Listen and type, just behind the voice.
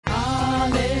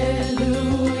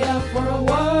Hallelujah for a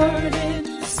word in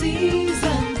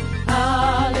season.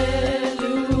 Hallelujah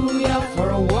for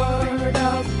a word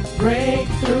of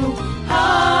breakthrough.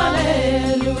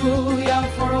 Hallelujah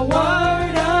for a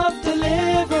word of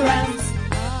deliverance.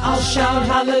 I'll shout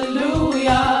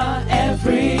hallelujah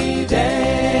every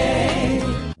day.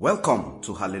 Welcome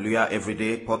to Hallelujah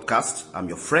Everyday Podcast. I'm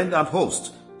your friend and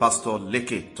host, Pastor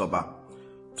Leke Toba.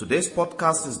 Today's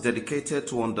podcast is dedicated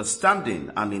to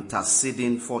understanding and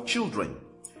interceding for children.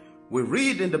 We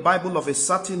read in the Bible of a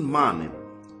certain man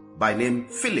by name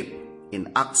Philip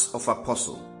in Acts of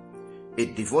Apostles, a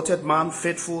devoted man,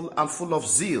 faithful and full of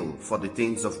zeal for the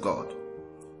things of God.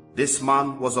 This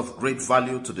man was of great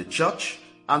value to the church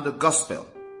and the gospel.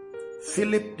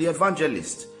 Philip the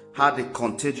evangelist had a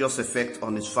contagious effect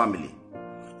on his family.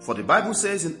 For the Bible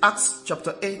says in Acts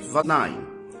chapter 8 verse 9,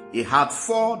 he had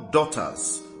 4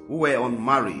 daughters who were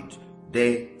unmarried.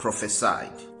 They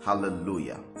prophesied.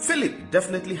 Hallelujah. Philip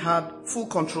definitely had full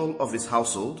control of his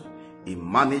household. He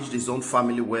managed his own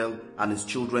family well, and his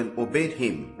children obeyed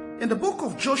him. In the book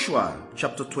of Joshua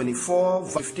chapter 24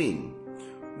 verse 15,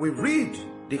 we read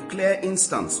the clear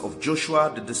instance of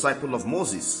Joshua, the disciple of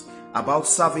Moses, about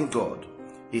serving God.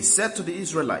 He said to the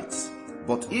Israelites,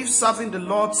 "But if serving the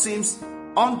Lord seems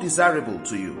undesirable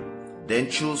to you, then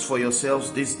choose for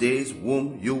yourselves these days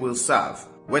whom you will serve,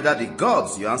 whether the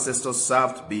gods your ancestors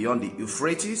served beyond the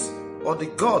Euphrates, or the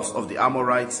gods of the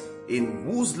Amorites in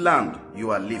whose land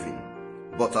you are living.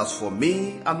 But as for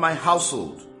me and my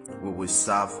household, we will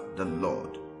serve the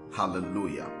Lord."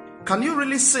 Hallelujah. Can you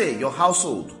really say your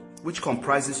household, which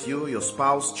comprises you, your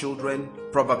spouse, children,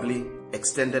 probably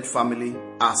extended family,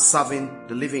 are serving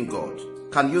the living God?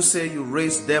 Can you say you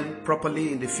raised them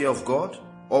properly in the fear of God?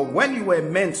 Or when you were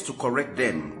meant to correct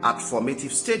them at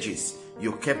formative stages,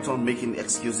 you kept on making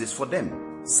excuses for them?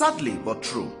 Sadly but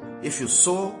true, if you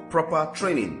sow proper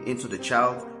training into the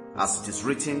child, as it is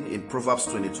written in Proverbs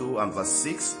 22 and verse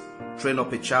 6, "Train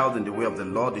up a child in the way of the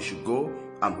Lord he should go,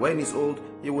 and when he is old,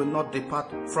 he will not depart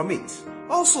from it."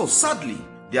 Also, sadly,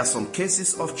 there are some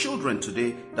cases of children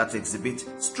today that exhibit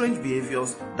strange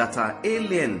behaviors that are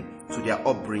alien to their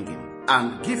upbringing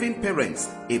and giving parents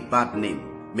a bad name.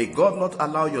 May God not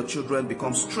allow your children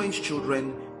become strange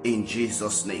children in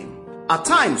Jesus' name. At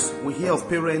times, we hear of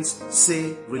parents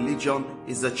say religion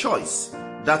is a choice.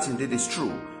 That indeed is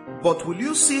true. But will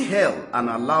you see hell and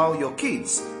allow your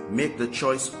kids make the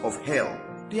choice of hell?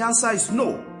 The answer is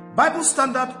no. Bible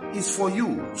standard is for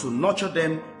you to nurture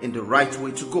them in the right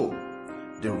way to go.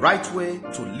 The right way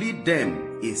to lead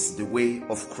them is the way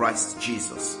of Christ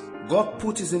Jesus. God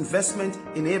put his investment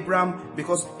in Abraham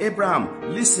because Abraham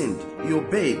listened, he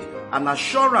obeyed, and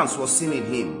assurance was seen in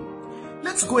him.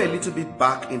 Let's go a little bit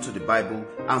back into the Bible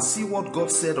and see what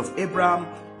God said of Abraham,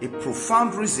 a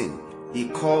profound reason he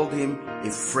called him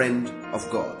a friend of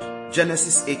God.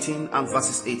 Genesis 18 and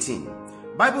verses 18.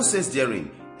 Bible says therein,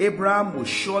 "Abraham will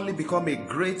surely become a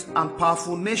great and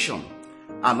powerful nation,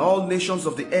 and all nations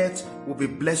of the earth will be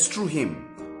blessed through him."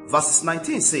 Verses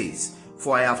 19 says,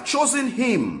 "For I have chosen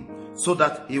him so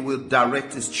that he will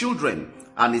direct his children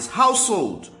and his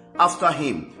household after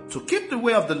him to keep the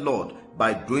way of the Lord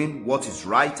by doing what is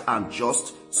right and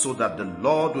just, so that the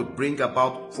Lord will bring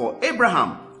about for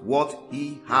Abraham what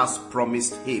he has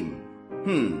promised him."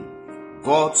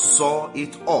 God saw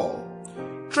it all.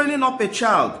 Training up a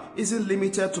child isn't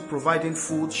limited to providing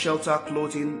food, shelter,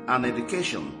 clothing, and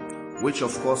education, which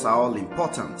of course are all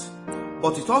important.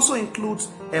 But it also includes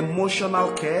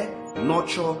emotional care,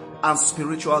 nurture, and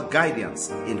spiritual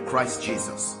guidance in Christ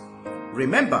Jesus.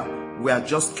 Remember, we are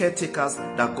just caretakers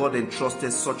that God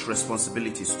entrusted such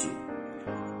responsibilities to.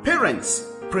 Parents,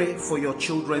 pray for your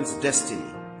children's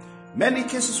destiny. Many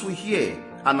cases we hear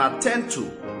and attend to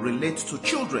relate to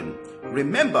children.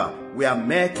 Remember, we are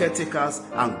mere caretakers,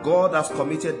 and God has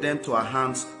committed them to our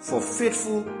hands for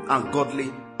faithful and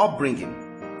godly upbringing.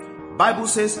 Bible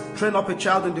says, "Train up a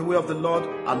child in the way of the Lord,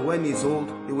 and when he is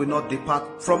old, he will not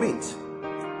depart from it."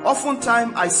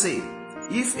 Oftentimes I say,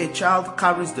 if a child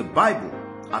carries the Bible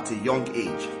at a young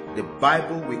age, the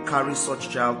Bible will carry such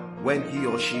child when he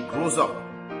or she grows up.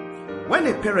 When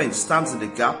a parent stands in the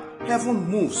gap, heaven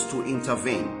moves to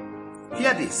intervene.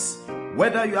 Hear this,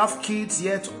 whether you have kids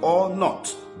yet or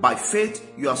not, by faith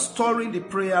you are storing the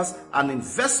prayers and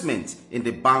investment in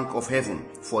the bank of heaven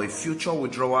for a future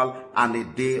withdrawal and a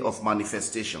day of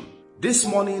manifestation. This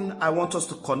morning I want us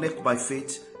to connect by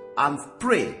faith and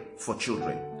pray for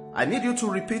children. I need you to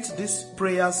repeat these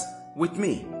prayers with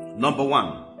me. Number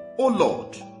 1, "O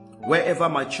Lord, wherever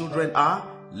my children are,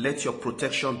 let your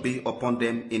protection be upon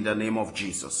them in the name of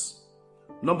Jesus."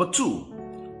 Number 2,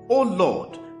 "O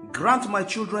Lord, Grant my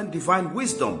children divine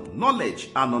wisdom, knowledge,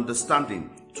 and understanding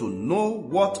to know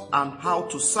what and how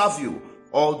to serve you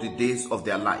all the days of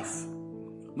their life.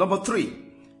 Number 3,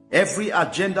 every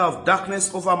agenda of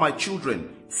darkness over my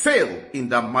children fail in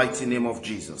the mighty name of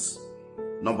Jesus.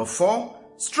 Number 4,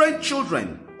 strange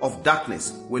children of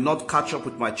darkness will not catch up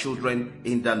with my children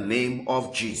in the name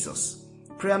of Jesus.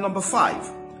 Prayer number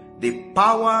 5, the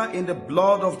power in the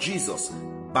blood of Jesus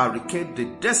barricade the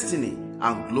destiny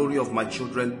and glory of my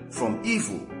children from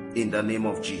evil in the name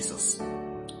of Jesus.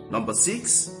 Number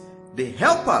 6, the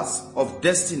helpers of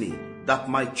destiny that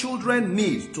my children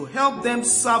need to help them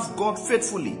serve God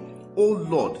faithfully. O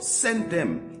Lord, send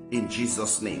them in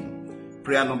Jesus' name.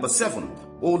 Prayer number 7,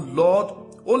 O Lord,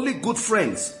 only good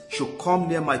friends should come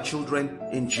near my children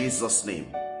in Jesus' name.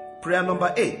 Prayer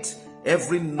number 8,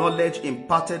 every knowledge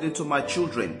imparted into my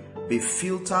children be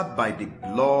filtered by the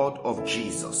blood of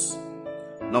Jesus.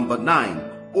 Number 9,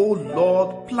 O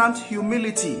Lord, plant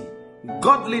humility,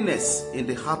 godliness in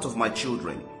the heart of my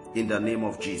children in the name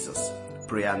of Jesus.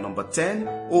 Prayer number 10,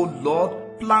 O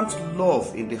Lord, plant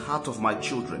love in the heart of my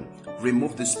children.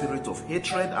 Remove the spirit of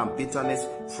hatred and bitterness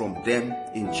from them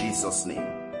in Jesus' name.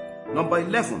 Number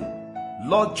 11,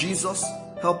 Lord Jesus,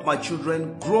 help my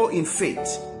children grow in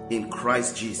faith in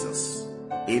Christ Jesus.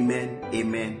 Amen,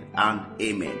 amen, and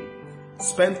amen.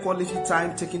 Spend quality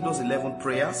time taking those 11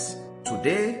 prayers.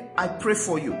 Today, I pray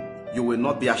for you. You will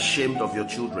not be ashamed of your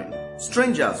children.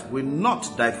 Strangers will not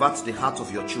divert the heart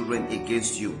of your children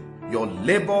against you. Your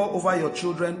labor over your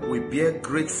children will bear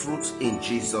great fruit in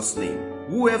Jesus' name.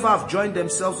 Whoever have joined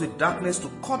themselves with darkness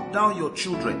to cut down your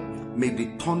children, may the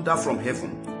thunder from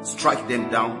heaven strike them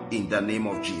down in the name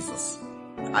of Jesus.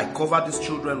 I cover these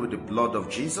children with the blood of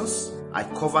Jesus. I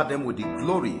cover them with the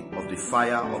glory of the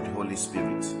fire of the Holy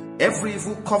Spirit. Every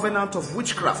evil covenant of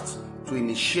witchcraft to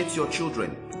initiate your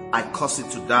children, I cause it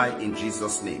to die in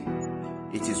Jesus' name.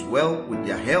 It is well with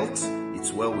their health,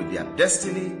 it's well with their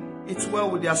destiny, it's well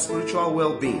with their spiritual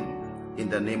well-being. In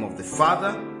the name of the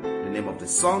Father, the name of the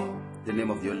Son, the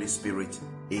name of the Holy Spirit,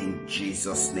 in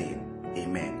Jesus' name.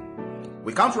 Amen.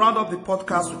 We can't round up the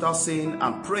podcast without saying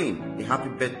and praying a happy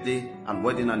birthday and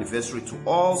wedding anniversary to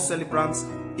all celebrants.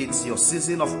 It's your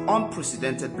season of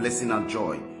unprecedented blessing and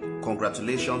joy.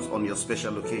 Congratulations on your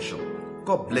special occasion.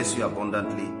 God bless you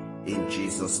abundantly in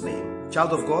Jesus' name.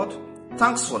 Child of God,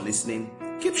 thanks for listening.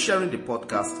 Keep sharing the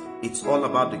podcast. It's all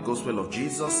about the gospel of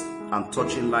Jesus and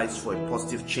touching lives for a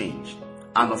positive change.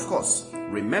 And of course,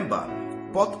 remember,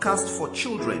 podcast for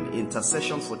children,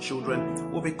 intercession for children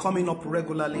will be coming up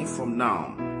regularly from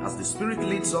now. As the Spirit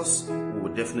leads us, we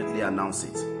will definitely announce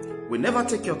it. We never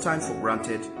take your time for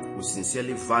granted. We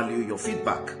sincerely value your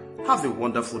feedback. Have a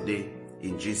wonderful day.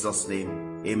 In Jesus'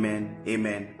 name, amen,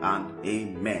 amen, and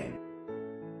amen.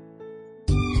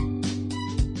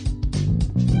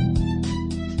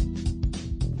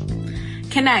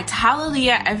 Connect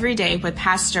Hallelujah every day with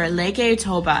Pastor Leke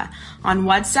Toba on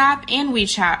WhatsApp and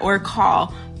WeChat or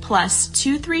call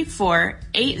 +234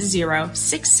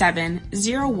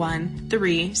 806701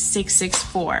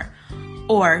 3664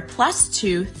 or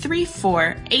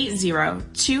 +234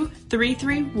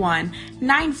 802331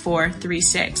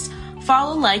 9436.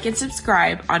 Follow, like, and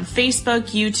subscribe on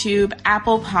Facebook, YouTube,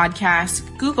 Apple Podcasts,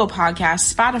 Google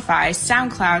Podcasts, Spotify,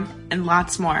 SoundCloud, and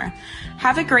lots more.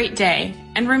 Have a great day,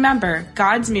 and remember,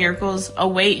 God's miracles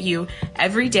await you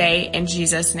every day in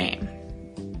Jesus' name.